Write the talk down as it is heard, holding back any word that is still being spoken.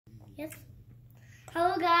Yes.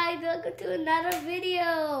 Hello guys, welcome to another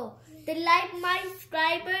video. Like my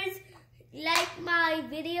subscribers, like my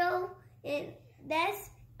video, and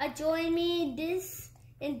join me in this,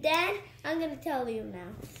 and then I'm gonna tell you now.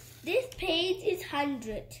 This page is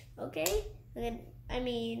 100, okay? I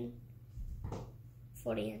mean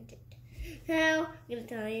 400. Now I'm gonna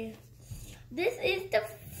tell you. This is the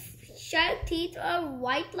shark teeth are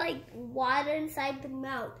white like water inside the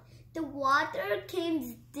mouth. The water came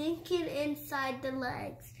stinking inside the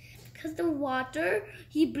legs. Because the water,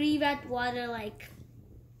 he breathed out water like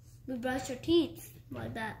we brush your teeth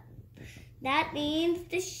like that. That means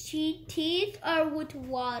the teeth are with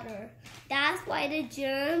water. That's why the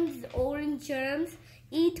germs, the orange germs,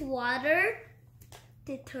 eat water.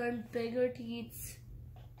 They turn bigger teeth.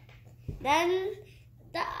 Then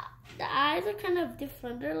the eyes are kind of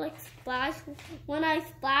different. They're like splash. When I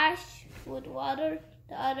splash with water,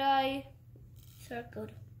 the other eye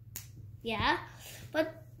circled. Yeah,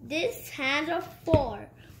 but these hands are 4.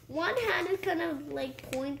 One hand is kind of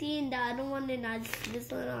like pointy, and the other one is not.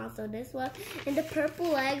 This one also, this one. And the purple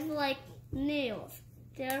legs are like nails.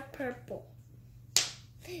 They're purple.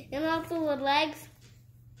 And also the legs,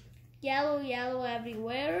 yellow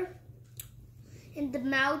everywhere. And the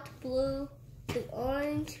mouth blue, the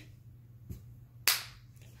orange.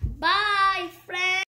 Bye, friends.